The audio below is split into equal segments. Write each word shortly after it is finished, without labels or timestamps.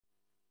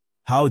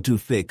How to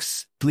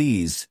fix,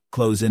 please,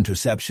 close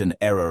interception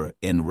error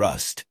in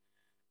Rust,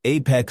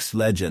 Apex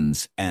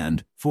Legends,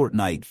 and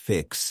Fortnite.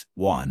 Fix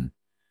 1.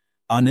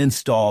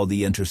 Uninstall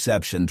the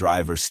interception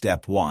driver.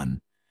 Step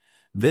 1.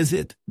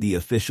 Visit the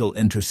official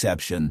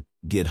interception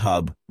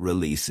GitHub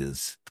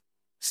releases.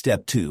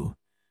 Step 2.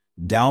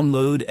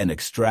 Download and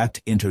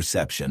extract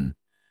interception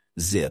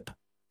zip.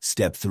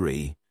 Step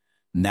 3.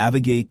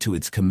 Navigate to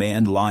its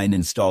command line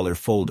installer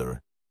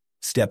folder.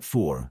 Step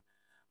 4.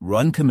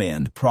 Run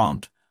command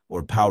prompt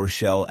or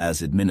PowerShell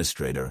as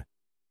administrator.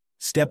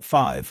 Step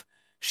 5.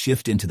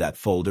 Shift into that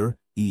folder,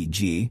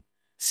 e.g.,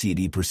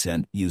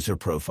 cd% user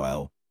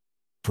profile,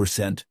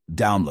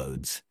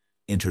 %downloads,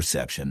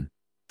 interception.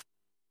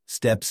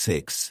 Step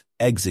 6.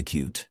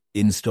 Execute,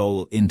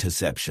 install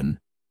interception,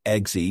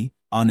 exe,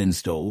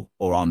 uninstall,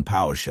 or on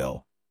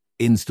PowerShell.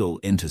 Install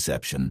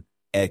interception,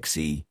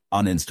 exe,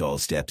 uninstall.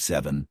 Step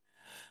 7.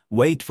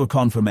 Wait for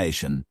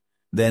confirmation,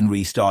 then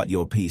restart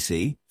your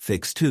PC.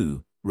 Fix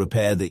 2.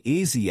 Repair the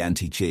easy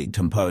anti-cheat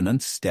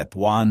components. Step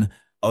 1.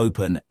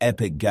 Open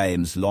Epic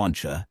Games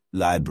Launcher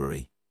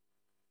library.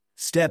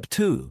 Step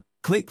 2.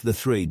 Click the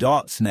 3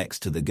 dots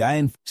next to the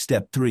game.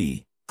 Step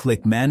 3.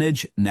 Click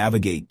Manage,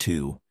 navigate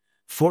to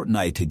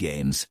Fortnite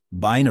Games,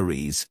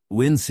 Binaries,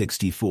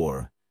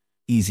 Win64,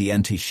 Easy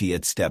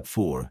Anti-Cheat. Step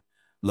 4.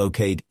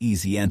 Locate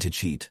Easy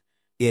Anti-Cheat,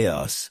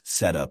 EOS,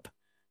 Setup,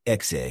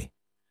 exe.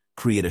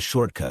 Create a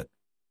shortcut.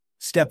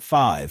 Step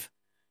 5.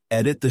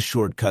 Edit the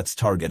shortcuts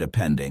target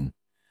appending.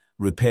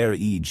 Repair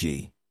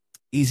e.g.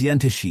 Easy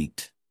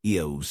Anti-Cheat,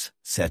 EOS,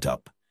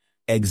 Setup,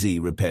 exe.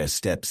 Repair.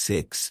 Step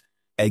 6.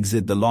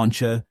 Exit the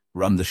launcher,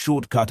 run the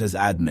shortcut as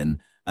admin,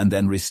 and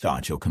then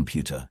restart your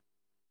computer.